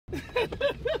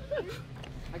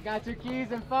I got your keys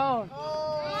and phone.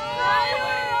 Oh,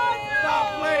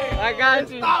 stop playing. I got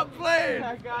you. Stop playing.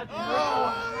 I got you.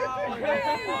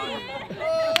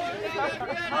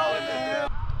 How in the hell?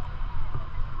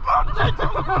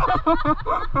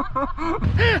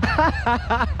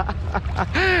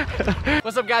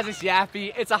 What's up guys, it's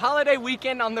Yappy. It's a holiday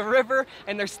weekend on the river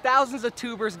and there's thousands of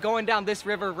tubers going down this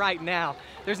river right now.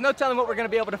 There's no telling what we're gonna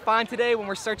be able to find today when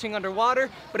we're searching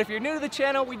underwater, but if you're new to the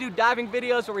channel, we do diving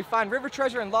videos where we find river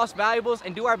treasure and lost valuables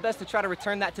and do our best to try to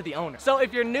return that to the owner. So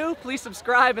if you're new, please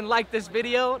subscribe and like this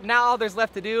video. Now all there's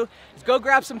left to do is go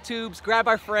grab some tubes, grab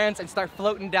our friends, and start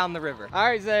floating down the river. All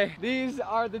right, Zay, these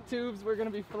are the tubes we're gonna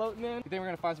be floating in. You think we're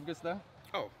gonna find some good stuff?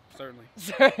 Oh, certainly.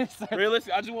 Certainly.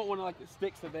 Realistically, I just want one of like the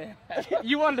sticks that they have.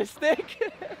 You want the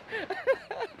stick?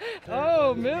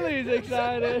 Oh, Millie's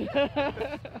excited.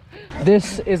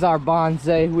 This is our bond,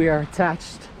 Zay. We are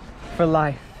attached for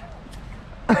life.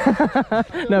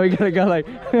 No, we gotta go like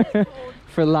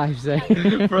for life, Zay.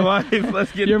 For life,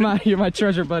 let's get You're my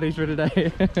treasure buddies for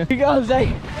today. Here you go,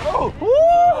 Zay. Oh! Woo!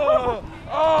 Oh!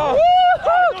 Oh! Woo!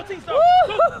 No, T, stop.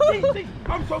 T,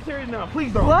 I'm so serious now.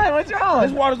 Please don't. What? What's wrong?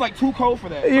 This water's like too cold for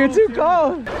that. You're So too serious.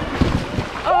 cold.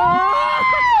 Oh!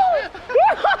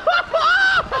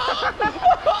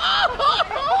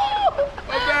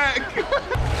 I'm back.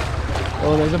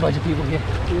 Oh, there's a bunch of people here.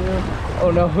 Yeah.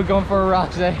 Oh no, we're going for a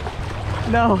rock, Zay.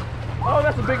 No. Oh,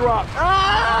 that's a big rock.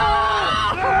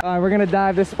 Ah! All right, we're gonna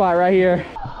dive this spot right here.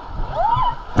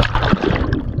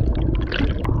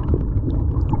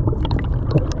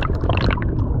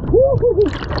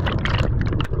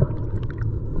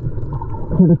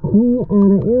 The key and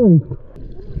the earring.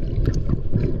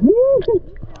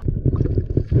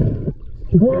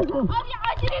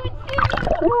 I didn't even see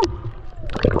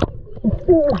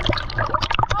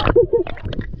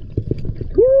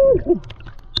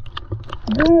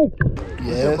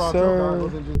Yes, sir.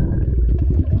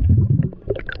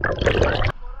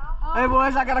 Hey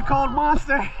boys, I got a cold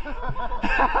monster.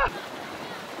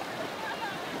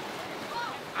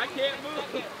 I can't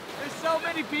move. There's so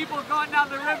many people going down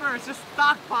the river, it's just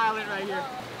stockpiling right here.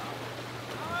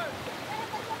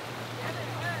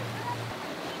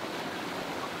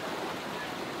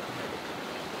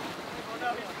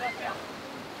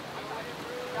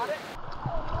 Got it?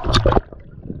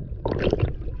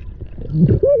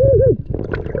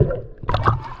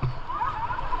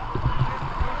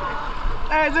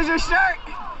 Hey, is this your shirt?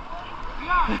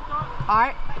 Yeah.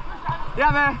 Alright.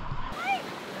 Yeah, man.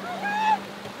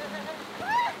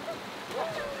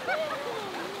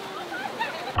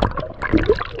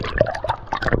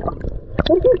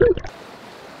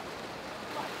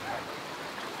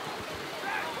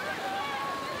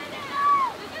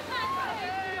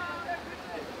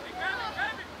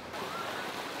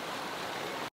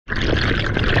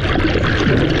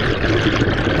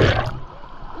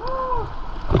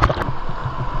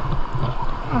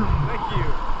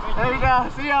 There you go.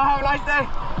 See y'all. Have a nice day.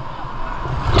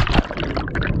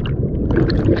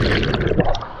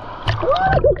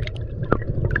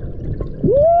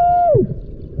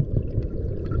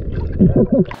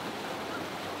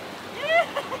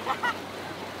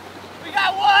 We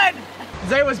got one.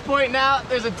 Zay was pointing out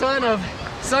there's a ton of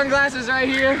sunglasses right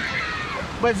here.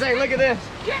 But Zay, look at this.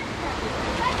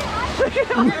 Look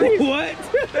at all these. What?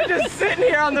 They're just sitting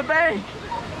here on the bank.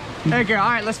 Okay, all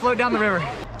right, let's float down the river.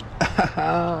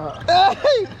 Hey!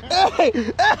 Hey!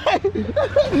 Hey!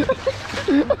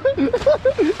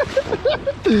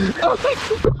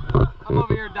 I'm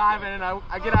over here diving and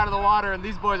I get out of the water and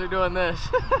these boys are doing this.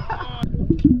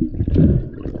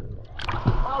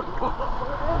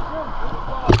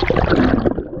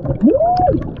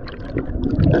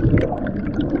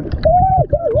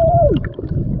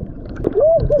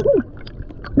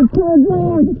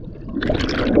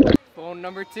 Phone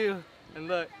number 2, and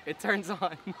look, it turns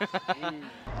on.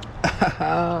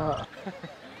 That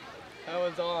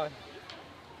was on.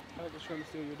 Hackers trying to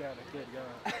steal your data. Good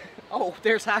God. Oh,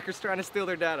 there's hackers trying to steal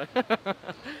their data.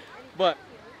 But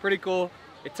pretty cool.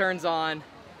 It turns on,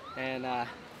 and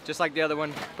just like the other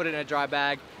one, put it in a dry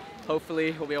bag.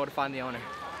 Hopefully, we'll be able to find the owner.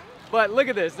 But look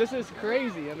at this. This is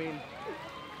crazy. I mean,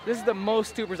 this is the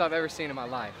most tubers I've ever seen in my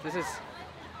life. This is.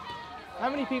 How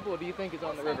many people do you think is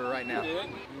on the river right now?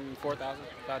 4,000,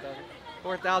 5,000.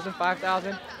 4,000,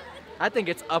 5,000? I think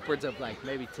it's upwards of like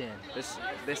maybe 10. This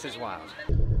is wild.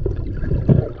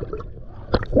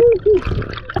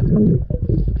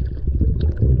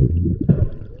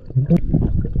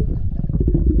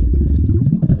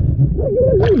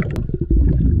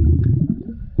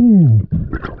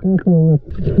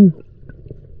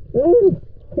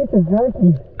 It's a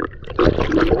jerky.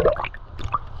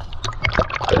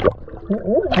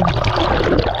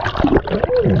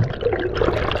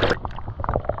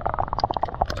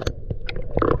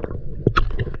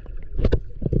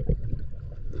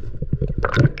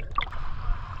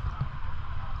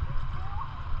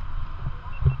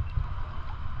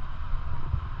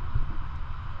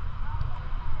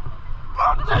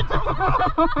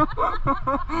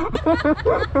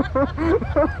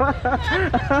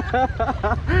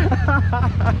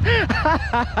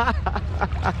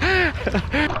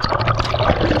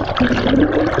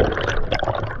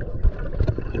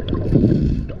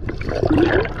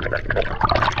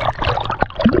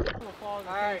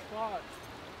 Alright,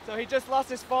 so he just lost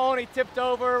his phone, he tipped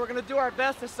over. We're gonna do our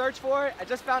best to search for it. I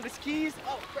just found his keys.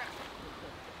 Oh crap.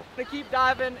 I'm gonna keep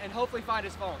diving and hopefully find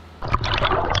his phone.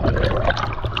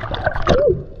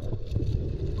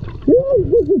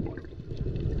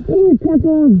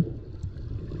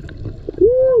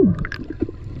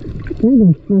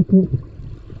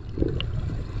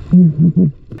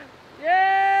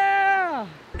 Yeah!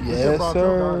 Yes,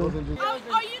 sir. Oh,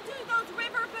 you do those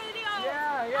river videos?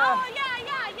 Yeah, yeah. Oh, yeah.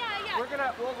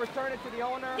 We'll return it to the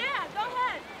owner. Yeah, go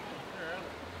ahead.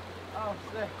 Oh,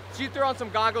 sick. She threw on some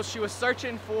goggles. She was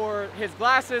searching for his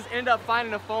glasses, ended up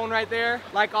finding a phone right there.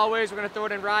 Like always, we're gonna throw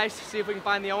it in rice, see if we can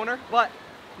find the owner. But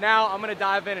now I'm gonna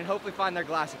dive in and hopefully find their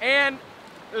glasses. And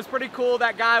it was pretty cool.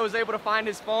 That guy was able to find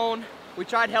his phone. We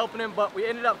tried helping him, but we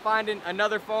ended up finding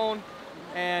another phone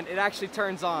and it actually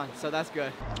turns on, so that's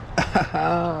good.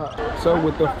 So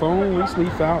with the phone recently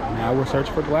found, now we're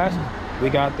searching for glasses. We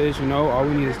got this, you know, all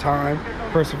we need is time,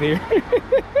 persevere.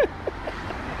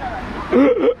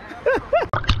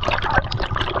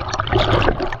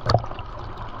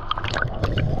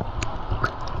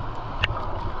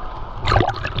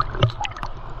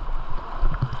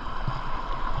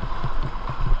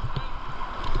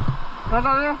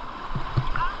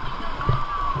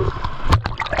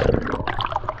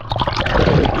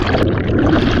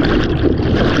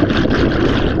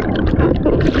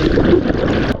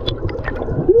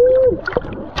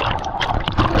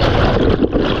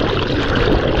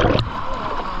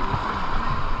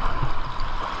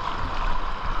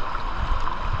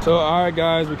 So, alright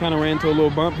guys, we kind of ran into a little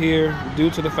bump here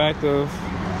due to the fact of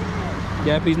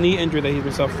Yappy's knee injury that he's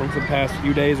been suffering from for the past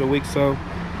few days or weeks. So,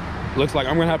 looks like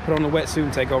I'm going to have to put on the wetsuit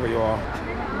and take over, you all.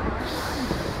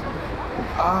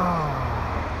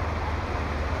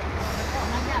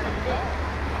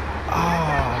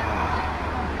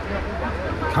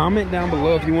 Comment down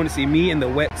below if you want to see me in the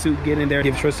wetsuit get in there.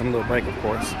 Give Tristan a little break, of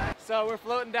course. So we're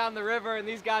floating down the river and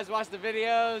these guys watch the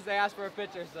videos, they asked for a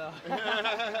picture, so.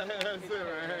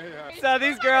 So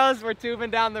these girls were tubing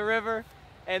down the river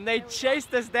and they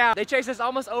chased us down. They chased us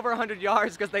almost over 100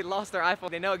 yards because they lost their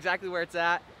iPhone. They know exactly where it's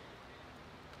at.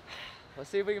 Let's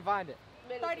see if we can find it.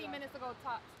 30 minutes ago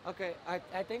tops. Okay, I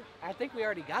think we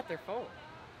already got their phone.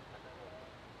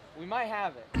 We might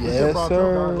have it. Yes,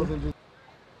 sir.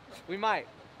 We might.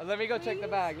 Let me go check the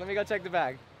bag. Let me go check the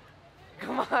bag.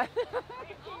 Come on.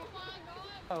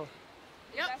 Oh.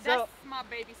 Yep, So- that's my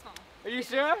baby's phone. Are you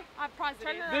sure? I'm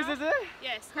positive. This is it?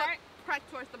 Yes, crack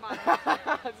towards the bottom.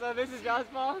 So this is y'all's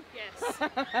phone? Yes.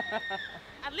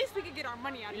 At least we could get our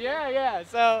money out of Yeah, yeah.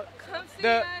 So Come see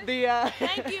the us.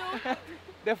 Thank you.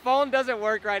 the phone doesn't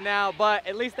work right now, but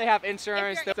at least they have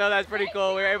insurance, so that's pretty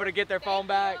cool. We were able to get their phone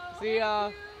back. See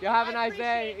y'all. Y'all have a nice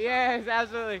day. Yes,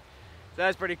 absolutely. So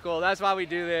that's pretty cool. That's why we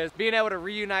do this. Being able to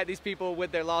reunite these people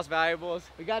with their lost valuables.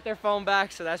 We got their phone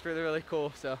back, so that's really, really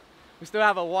cool. So we still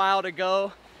have a while to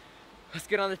go. Let's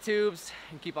get on the tubes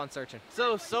and keep on searching.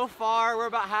 So far, we're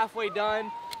about halfway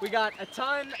done. We got a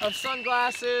ton of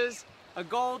sunglasses, a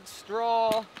gold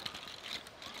straw.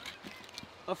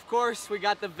 Of course, we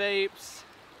got the vapes.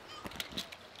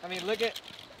 I mean, look at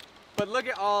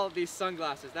all of these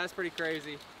sunglasses. That's pretty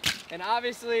crazy. And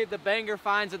obviously the banger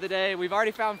finds of the day. We've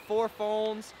already found 4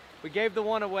 phones. We gave the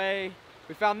one away.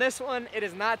 We found this one. It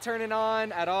is not turning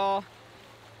on at all,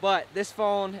 but this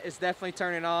phone is definitely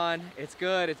turning on. It's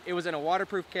good. It was in a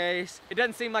waterproof case. It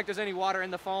doesn't seem like there's any water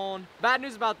in the phone. Bad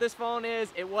news about this phone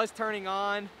is it was turning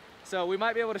on, so we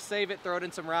might be able to save it, throw it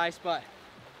in some rice, but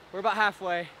we're about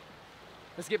halfway.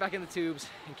 Let's get back in the tubes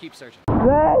and keep searching.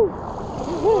 Zay!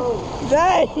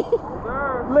 Zay!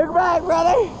 Look back,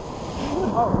 brother! Hold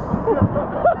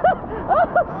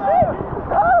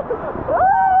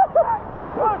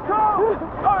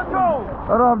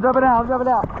on, I'm jumping out,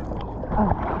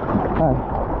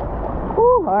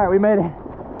 Alright, we made it.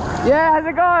 Yeah, how's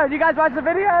it going? You guys watch the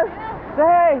videos? Say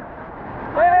hey!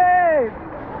 Hey!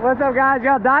 What's up, guys?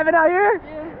 Y'all diving out here?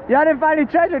 Yeah. Y'all didn't find any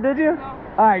treasure, did you? No.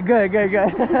 Alright, good. Good.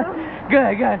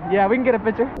 Yeah, we can get a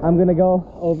picture. I'm gonna go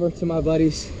over to my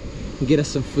buddies and get us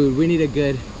some food. We need a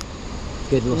good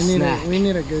Good little snack. We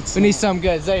need a good snack. We need something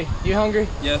good. Zay, you hungry?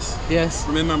 Yes. Yes.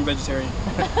 Remember, I'm vegetarian.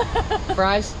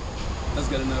 Fries? That's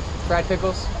good enough. Fried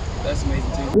pickles? That's amazing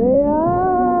too.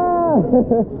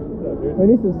 We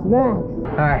need some snacks.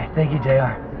 All right, thank you,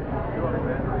 JR.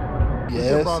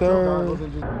 Yes, sir.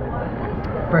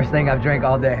 First thing I've drank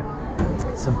all day.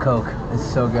 Some Coke. It's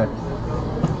so good.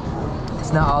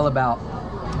 It's not all about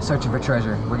searching for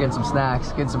treasure. We're getting some snacks,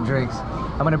 getting some drinks.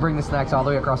 I'm gonna bring the snacks all the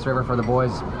way across the river for the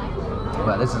boys,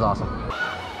 but this is awesome.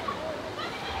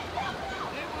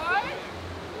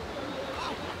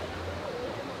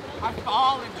 I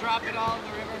fall and drop it all in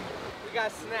the river. We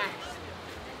got snacks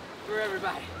for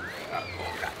everybody. Oh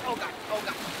God, oh God, oh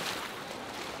God.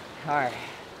 All right,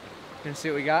 gonna see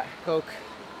what we got. Coke.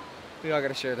 We all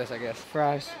gotta share this, I guess.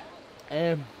 Fries.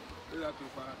 And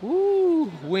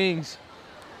woo, wings.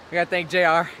 We gotta thank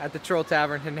JR at the Troll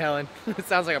Tavern in Helen. It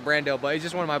sounds like a brand deal, but he's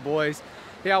just one of my boys.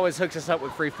 He always hooks us up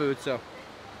with free food, so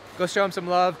go show him some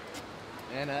love.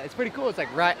 And it's pretty cool. It's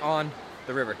like right on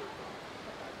the river.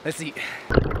 Let's eat.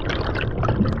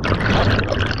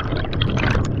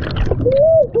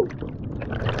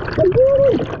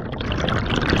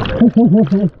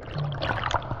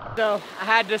 So I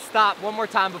had to stop one more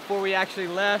time before we actually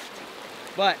left,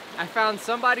 but I found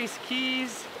somebody's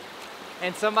keys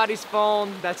and somebody's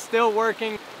phone that's still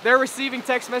working. They're receiving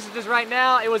text messages right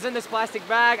now. It was in this plastic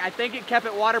bag. I think it kept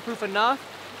it waterproof enough.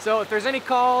 So if there's any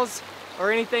calls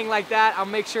or anything like that, I'll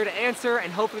make sure to answer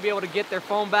and hopefully be able to get their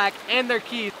phone back and their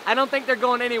keys. I don't think they're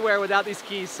going anywhere without these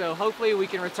keys, so hopefully we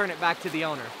can return it back to the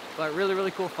owner. But really,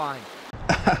 really cool find.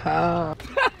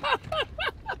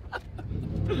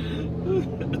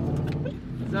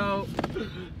 So,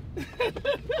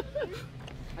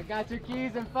 I got your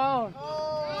keys and phone.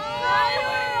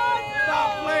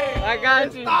 Stop playing. I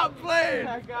got you. Stop playing.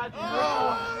 I got you.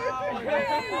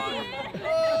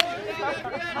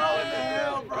 How in the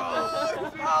hell, bro?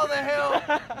 How the hell?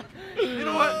 You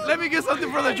know what? Let me get something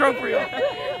for the trunk for you. Are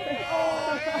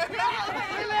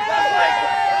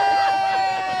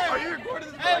you recording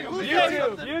this?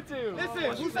 YouTube.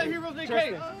 Listen, who said heroes need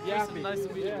cake? Yappy. Nice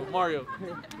to meet you. Mario.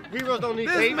 Heroes don't need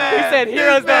This cake. man. He said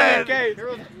heroes don't need cake.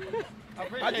 I I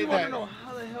appreciate just want to that. know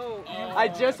how the hell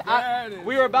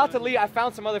We were about to leave. I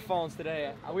found some other phones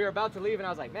today. We were about to leave and I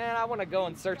was like, man, I want to go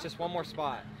and search this one more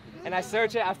spot. And I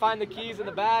search it, I find the keys in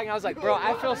the bag, and I was like, bro,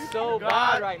 I feel so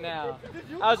bad right now.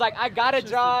 I was like, I gotta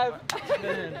drive.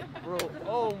 bro.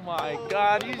 Oh my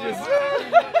God, you just,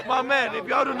 my man. If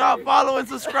y'all do not follow and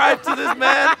subscribe to this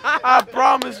man, I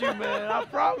promise you, man. I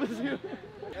promise you.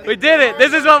 We did it.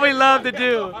 This is what we love to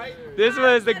do. This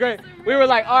was the great. We were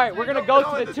like, all right, we're gonna go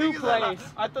to the two place.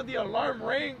 I thought the alarm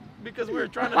rang because we were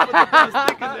trying to put the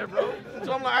stick in there, bro.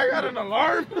 So I'm like, I got an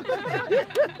alarm.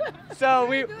 So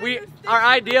our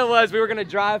idea was we were gonna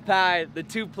drive by the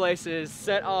two places,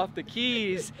 set off the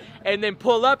keys, and then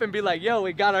pull up and be like, yo,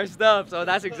 we got our stuff. So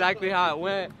that's exactly how it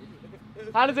went.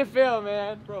 How does it feel,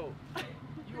 man? Bro,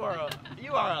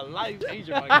 you are a life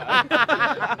changer, my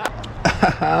guy.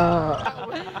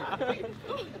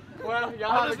 Well, y'all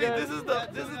Honestly, have a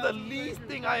this is the least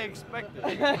thing I expected.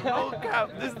 No cap,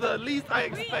 this is the least I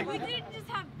We expected. didn't just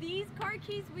have these car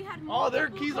keys, we had All their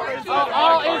multiple keys car are keys. inside.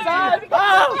 all inside.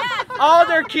 Oh, all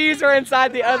their keys are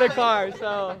inside the other car.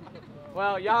 So,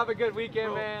 well, y'all have a good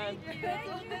weekend, man.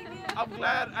 I'm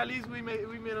glad at least we made a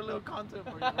little content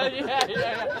for you.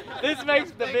 Yeah. This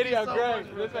makes the video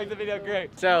great. This makes the video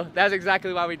great. So that's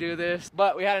exactly why we do this.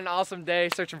 But we had an awesome day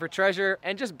searching for treasure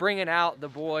and just bringing out the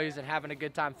boys and having a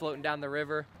good time floating down the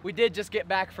river. We did just get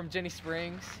back from Jenny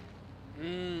Springs.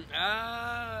 When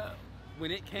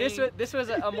it came, This was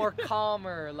a more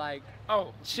calmer, like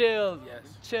chill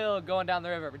going down the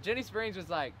river. But Jenny Springs was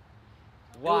like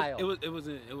wild. It was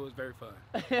very fun.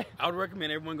 I would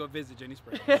recommend everyone go visit Jenny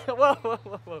Springs.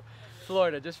 whoa.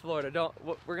 Florida, just Florida.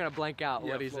 We're gonna blank out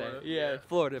what he Florida. said. Yeah,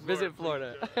 Florida. Visit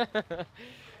Florida.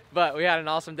 But we had an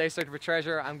awesome day searching for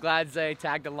treasure. I'm glad Zay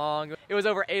tagged along. It was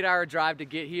over 8-hour drive to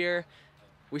get here.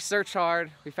 We searched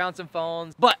hard. We found some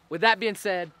phones. But with that being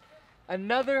said,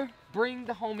 another Bring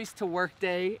the Homies to Work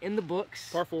day in the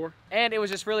books. Part 4. And it was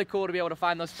just really cool to be able to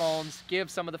find those phones, give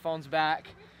some of the phones back,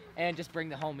 and just bring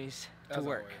the homies to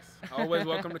work. Always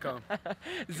welcome to come.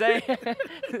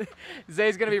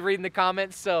 Zay's gonna be reading the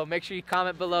comments, so make sure you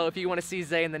comment below if you want to see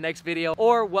Zay in the next video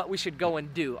or what we should go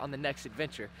and do on the next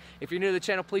adventure. If you're new to the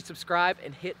channel, please subscribe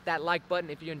and hit that like button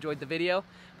if you enjoyed the video.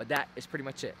 But that is pretty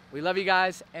much it. We love you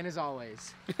guys, and as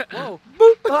always, whoa,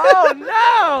 boop. Oh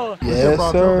no!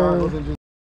 Yes, sir.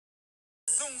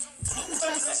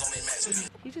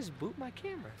 He just booped my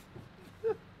camera.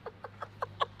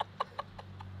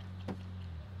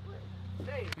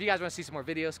 If you guys want to see some more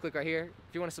videos, click right here.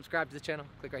 If you want to subscribe to the channel,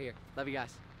 click right here. Love you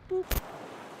guys. Boop.